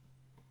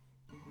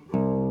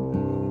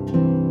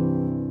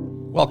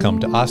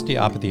Welcome to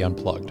Osteopathy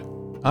Unplugged.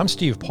 I'm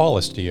Steve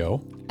Paulus, DO.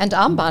 And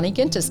I'm Bonnie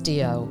Gintis,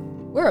 DO.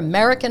 We're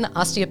American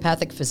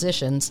osteopathic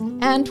physicians,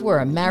 and we're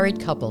a married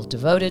couple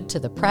devoted to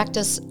the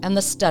practice and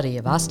the study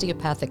of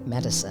osteopathic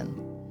medicine.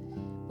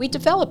 We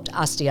developed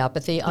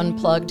Osteopathy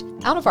Unplugged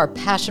out of our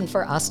passion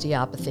for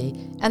osteopathy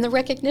and the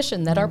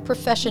recognition that our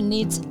profession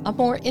needs a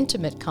more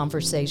intimate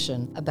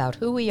conversation about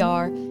who we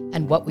are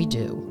and what we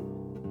do.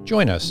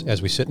 Join us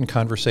as we sit in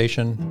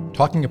conversation,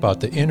 talking about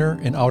the inner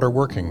and outer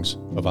workings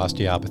of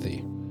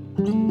osteopathy.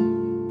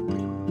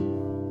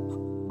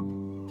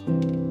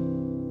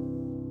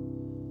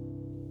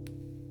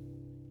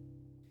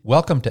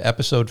 Welcome to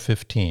episode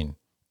 15,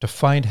 To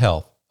Find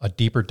Health, a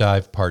Deeper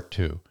Dive Part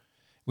 2.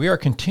 We are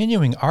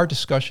continuing our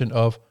discussion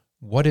of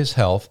what is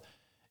health,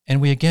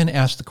 and we again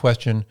ask the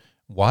question,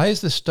 why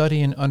is the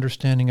study and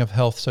understanding of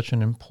health such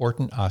an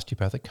important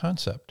osteopathic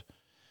concept?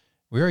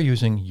 We are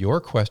using your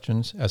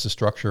questions as a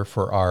structure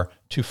for our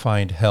To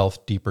Find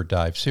Health Deeper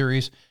Dive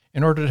series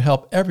in order to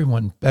help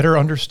everyone better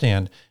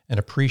understand and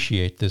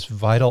appreciate this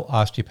vital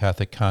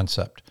osteopathic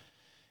concept.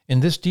 In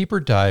this deeper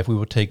dive, we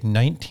will take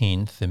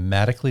 19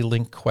 thematically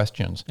linked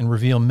questions and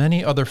reveal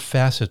many other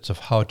facets of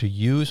how to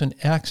use and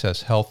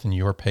access health in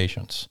your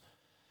patients.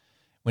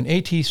 When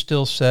A.T.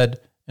 Still said,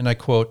 and I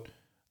quote,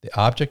 "The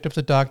object of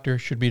the doctor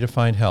should be to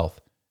find health.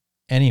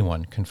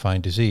 Anyone can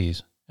find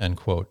disease," end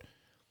quote.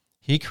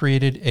 He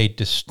created a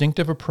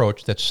distinctive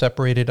approach that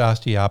separated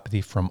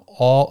osteopathy from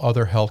all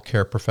other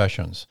healthcare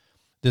professions.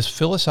 This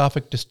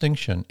philosophic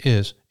distinction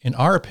is, in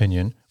our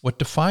opinion, what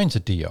defines a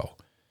DO.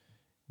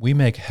 We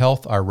make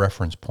health our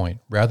reference point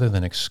rather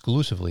than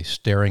exclusively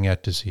staring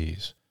at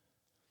disease.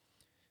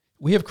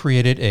 We have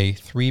created a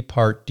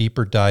 3-part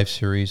deeper dive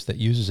series that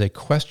uses a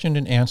question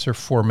and answer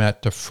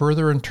format to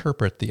further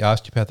interpret the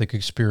osteopathic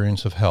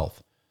experience of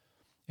health.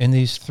 In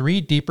these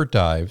 3 deeper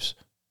dives,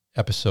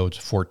 episodes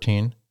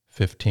 14,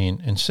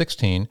 15, and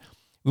 16,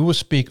 we will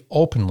speak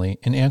openly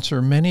and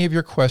answer many of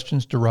your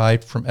questions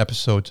derived from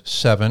episodes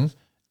 7,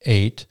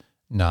 8,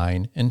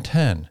 9, and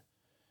 10.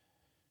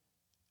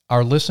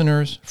 Our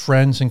listeners,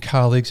 friends, and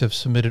colleagues have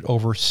submitted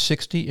over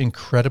 60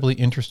 incredibly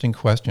interesting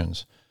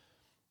questions.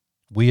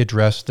 We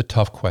address the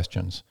tough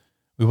questions.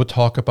 We will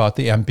talk about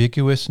the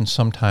ambiguous and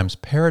sometimes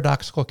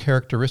paradoxical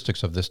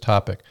characteristics of this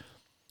topic.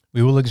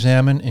 We will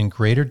examine in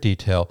greater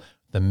detail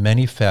the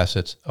many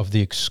facets of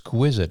the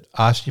exquisite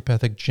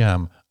osteopathic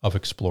gem of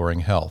exploring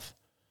health.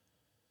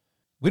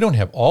 We don't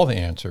have all the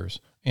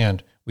answers,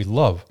 and we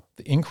love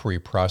the inquiry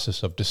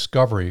process of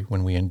discovery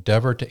when we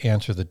endeavor to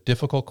answer the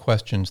difficult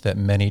questions that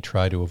many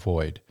try to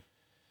avoid.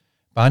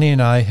 Bonnie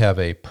and I have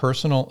a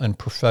personal and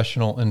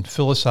professional and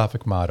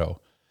philosophic motto: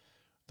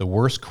 the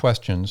worst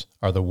questions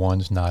are the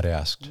ones not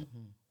asked.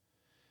 Mm-hmm.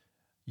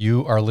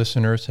 You, our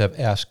listeners, have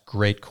asked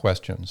great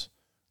questions.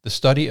 The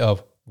study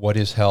of what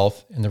is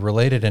health and the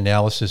related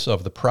analysis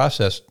of the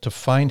process to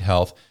find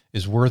health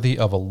is worthy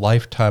of a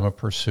lifetime of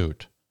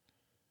pursuit.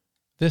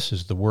 This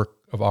is the work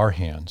of our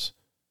hands.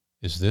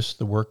 Is this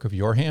the work of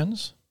your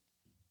hands?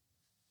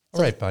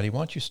 All right, Bonnie, why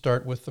don't you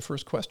start with the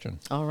first question?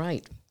 All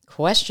right.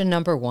 Question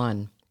number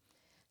 1.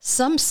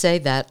 Some say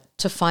that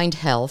to find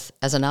health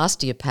as an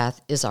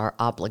osteopath is our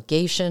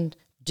obligation,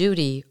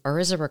 duty, or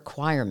is a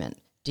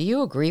requirement. Do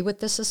you agree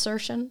with this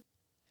assertion?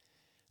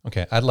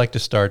 Okay, I'd like to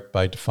start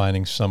by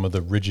defining some of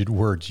the rigid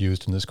words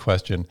used in this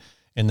question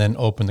and then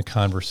open the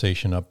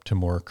conversation up to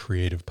more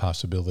creative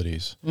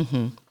possibilities.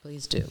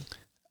 Please do.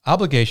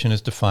 Obligation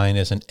is defined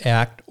as an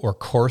act or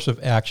course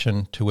of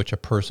action to which a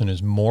person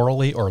is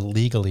morally or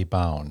legally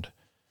bound.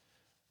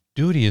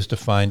 Duty is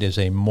defined as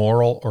a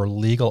moral or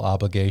legal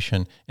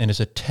obligation and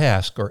is a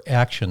task or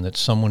action that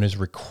someone is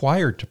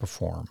required to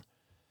perform.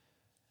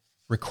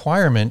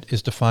 Requirement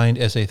is defined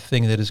as a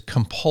thing that is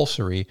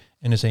compulsory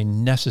and is a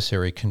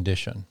necessary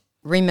condition.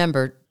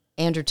 Remember,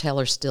 Andrew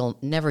Taylor Still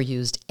never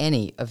used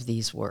any of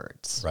these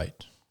words. Right.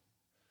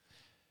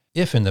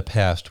 If in the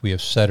past we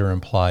have said or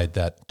implied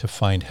that to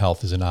find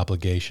health is an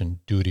obligation,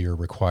 duty, or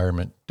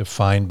requirement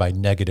defined by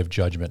negative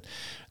judgment,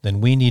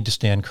 then we need to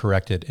stand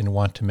corrected and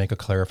want to make a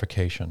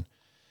clarification.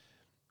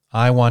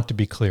 I want to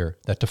be clear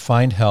that to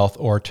find health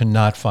or to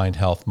not find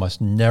health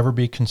must never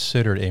be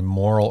considered a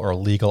moral or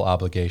legal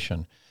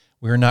obligation.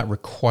 We are not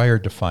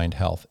required to find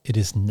health. It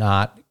is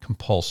not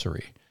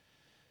compulsory.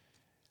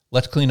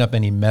 Let's clean up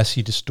any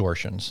messy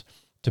distortions.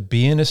 To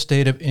be in a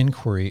state of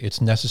inquiry, it's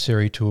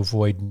necessary to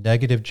avoid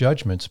negative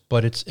judgments,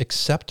 but it's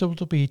acceptable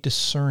to be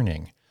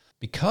discerning.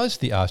 Because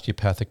the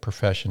osteopathic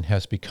profession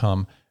has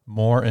become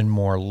more and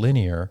more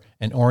linear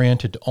and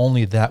oriented to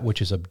only that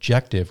which is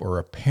objective or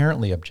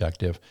apparently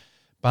objective,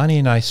 Bonnie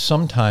and I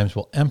sometimes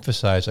will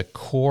emphasize a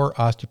core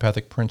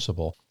osteopathic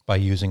principle by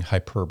using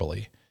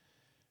hyperbole.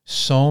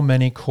 So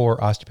many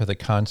core osteopathic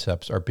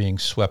concepts are being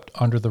swept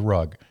under the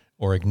rug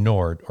or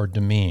ignored or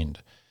demeaned.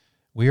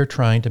 We are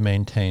trying to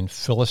maintain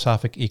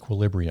philosophic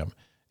equilibrium,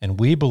 and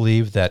we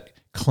believe that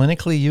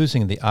clinically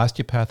using the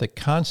osteopathic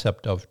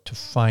concept of to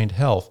find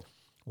health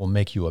will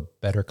make you a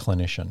better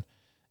clinician.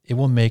 It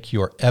will make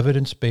your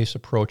evidence-based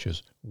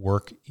approaches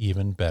work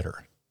even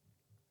better.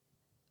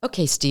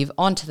 Okay, Steve,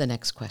 on to the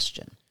next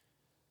question.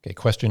 Okay,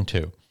 question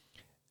 2.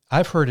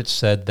 I've heard it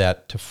said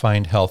that to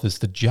find health is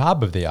the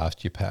job of the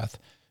osteopath.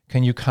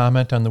 Can you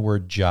comment on the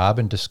word job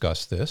and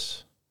discuss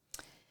this?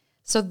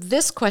 So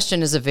this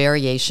question is a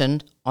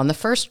variation on the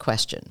first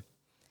question.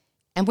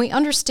 And we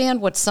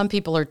understand what some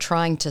people are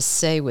trying to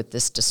say with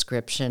this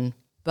description,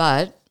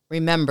 but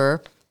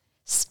remember,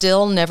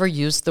 still never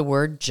use the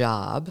word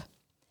job.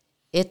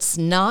 It's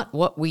not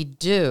what we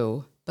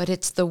do, but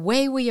it's the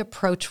way we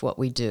approach what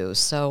we do.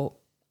 So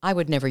I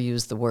would never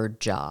use the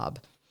word job.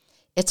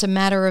 It's a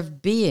matter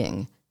of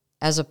being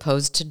as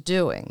opposed to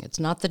doing. It's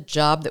not the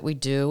job that we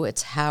do,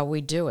 it's how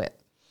we do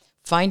it.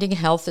 Finding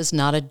health is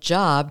not a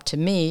job. To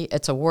me,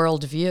 it's a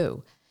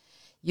worldview.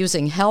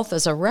 Using health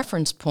as a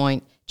reference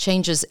point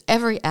changes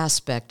every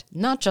aspect,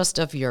 not just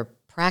of your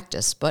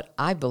practice, but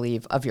I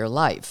believe of your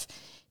life.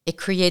 It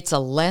creates a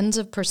lens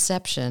of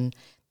perception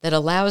that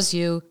allows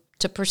you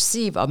to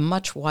perceive a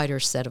much wider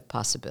set of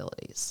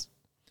possibilities.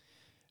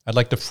 I'd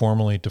like to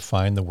formally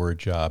define the word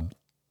job.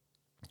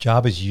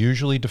 Job is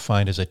usually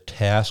defined as a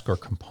task or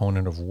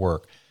component of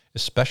work,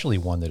 especially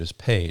one that is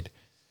paid.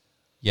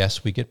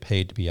 Yes, we get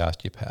paid to be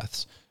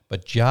osteopaths,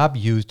 but job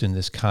used in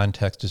this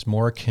context is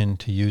more akin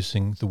to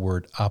using the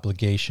word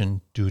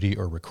obligation, duty,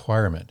 or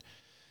requirement.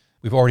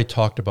 We've already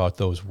talked about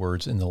those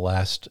words in the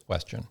last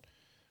question.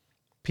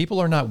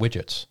 People are not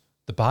widgets.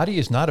 The body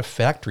is not a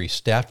factory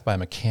staffed by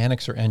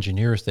mechanics or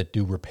engineers that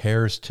do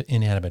repairs to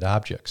inanimate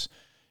objects.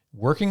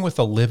 Working with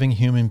a living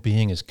human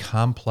being is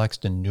complex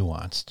and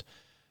nuanced.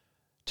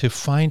 To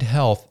find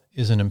health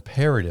is an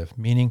imperative,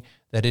 meaning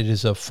that it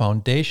is of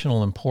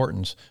foundational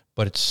importance,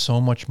 but it's so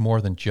much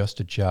more than just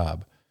a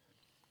job.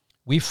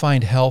 We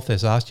find health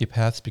as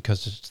osteopaths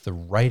because it's the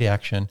right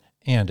action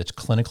and it's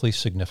clinically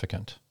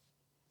significant.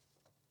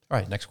 All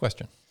right, next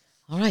question.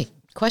 All right,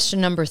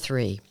 question number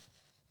 3.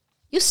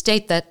 You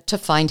state that to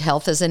find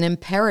health is an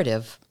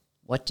imperative.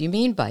 What do you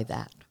mean by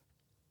that?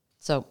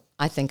 So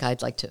I think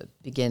I'd like to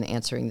begin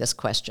answering this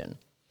question.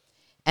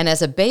 And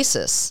as a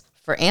basis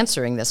for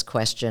answering this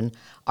question,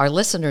 our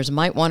listeners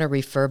might want to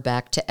refer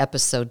back to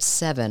episode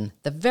 7,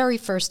 the very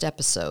first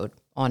episode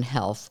on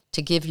health,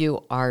 to give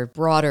you our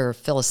broader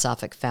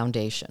philosophic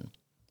foundation.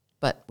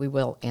 But we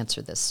will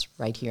answer this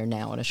right here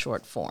now in a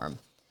short form.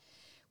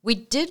 We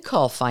did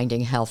call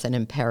finding health an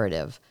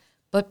imperative,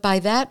 but by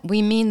that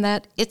we mean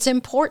that it's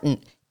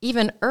important,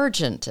 even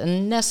urgent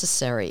and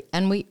necessary,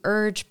 and we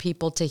urge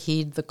people to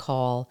heed the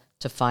call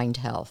to find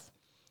health.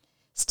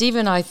 Steve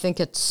and I think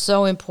it's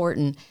so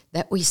important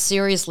that we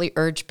seriously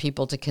urge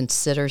people to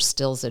consider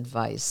Still's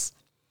advice.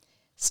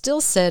 Still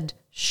said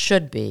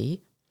should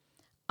be.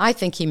 I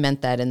think he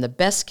meant that in the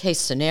best case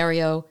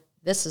scenario,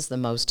 this is the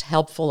most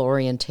helpful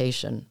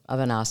orientation of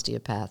an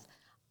osteopath.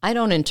 I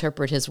don't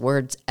interpret his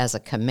words as a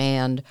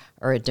command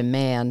or a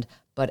demand,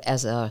 but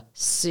as a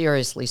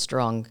seriously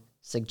strong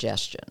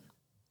suggestion.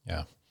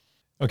 Yeah.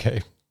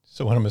 Okay.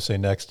 So what I'm going to say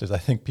next is I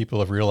think people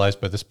have realized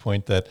by this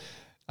point that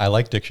I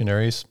like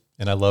dictionaries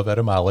and I love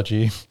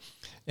etymology.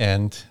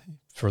 And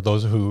for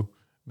those who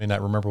may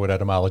not remember what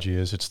etymology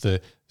is, it's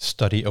the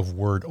study of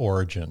word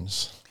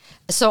origins.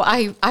 So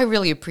I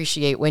really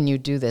appreciate when you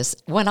do this.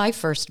 When I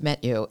first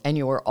met you and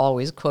you were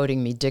always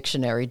quoting me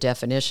dictionary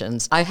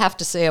definitions, I have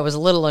to say I was a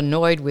little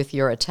annoyed with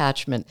your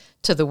attachment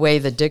to the way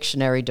the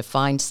dictionary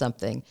defines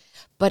something.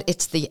 But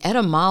it's the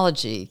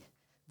etymology,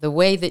 the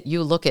way that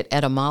you look at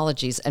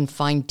etymologies and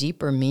find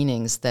deeper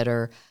meanings that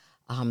are,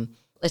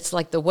 it's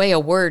like the way a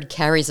word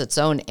carries its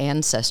own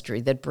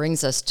ancestry that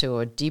brings us to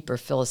a deeper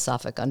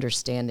philosophic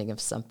understanding of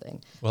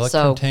something. Well, it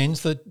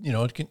contains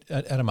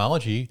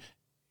etymology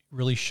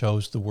really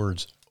shows the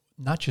words,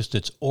 not just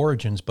its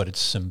origins, but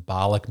its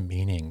symbolic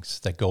meanings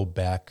that go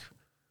back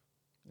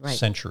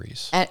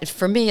centuries. And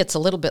for me, it's a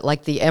little bit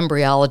like the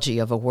embryology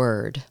of a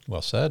word.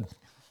 Well said.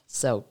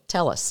 So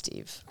tell us,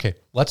 Steve. Okay,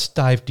 let's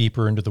dive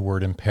deeper into the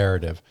word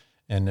imperative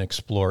and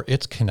explore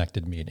its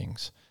connected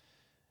meanings.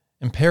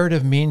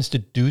 Imperative means to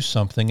do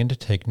something and to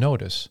take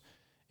notice.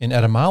 In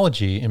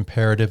etymology,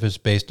 imperative is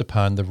based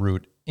upon the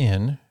root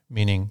in,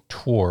 meaning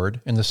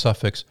toward, and the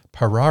suffix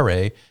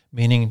parare,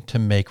 meaning to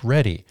make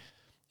ready.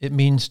 It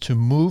means to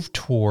move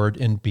toward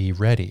and be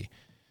ready.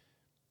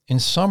 In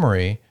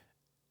summary,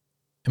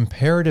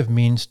 imperative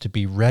means to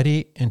be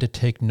ready and to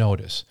take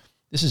notice.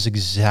 This is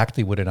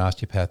exactly what an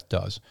osteopath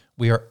does.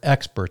 We are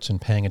experts in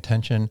paying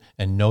attention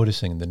and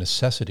noticing the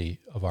necessity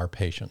of our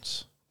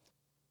patients.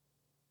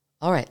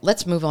 All right,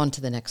 let's move on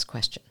to the next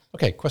question.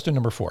 Okay, question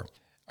number 4.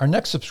 Our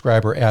next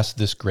subscriber asked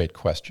this great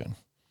question.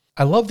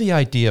 I love the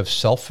idea of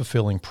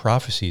self-fulfilling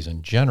prophecies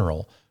in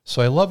general,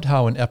 so I loved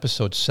how in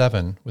episode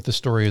 7, with the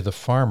story of the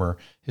farmer,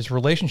 his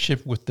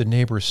relationship with the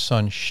neighbor's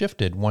son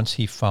shifted once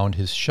he found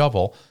his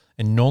shovel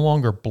and no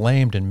longer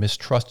blamed and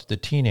mistrusted the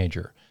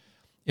teenager.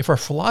 If our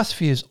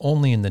philosophy is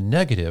only in the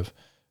negative,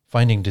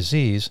 finding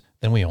disease,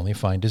 then we only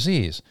find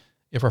disease.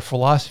 If our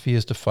philosophy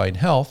is to find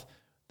health,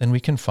 then we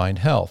can find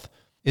health.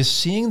 Is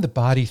seeing the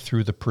body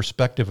through the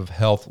perspective of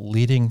health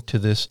leading to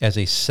this as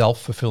a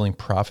self-fulfilling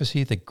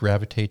prophecy that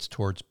gravitates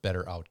towards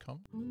better outcome?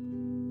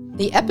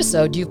 The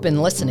episode you've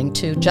been listening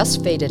to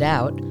just faded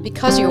out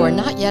because you are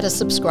not yet a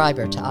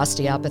subscriber to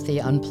Osteopathy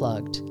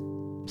Unplugged.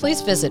 Please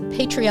visit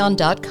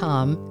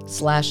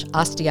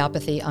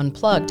patreon.com/Osteopathy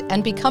Unplugged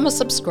and become a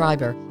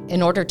subscriber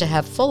in order to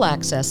have full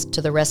access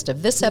to the rest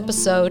of this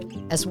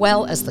episode as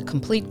well as the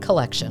complete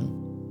collection.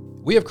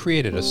 We have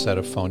created a set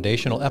of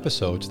foundational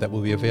episodes that will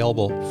be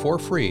available for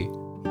free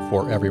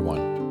for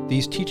everyone.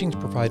 These teachings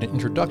provide an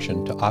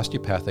introduction to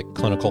osteopathic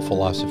clinical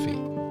philosophy.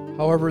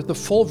 However, the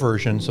full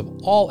versions of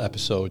all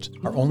episodes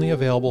are only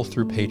available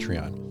through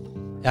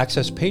Patreon.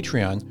 Access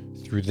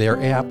Patreon through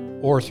their app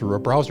or through a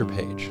browser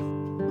page.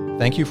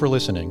 Thank you for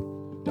listening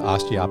to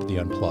Osteopathy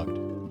Unplugged.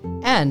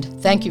 And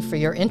thank you for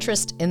your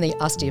interest in the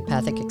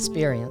osteopathic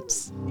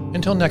experience.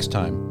 Until next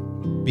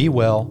time, be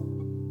well,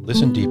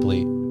 listen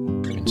deeply,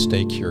 and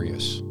stay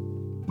curious.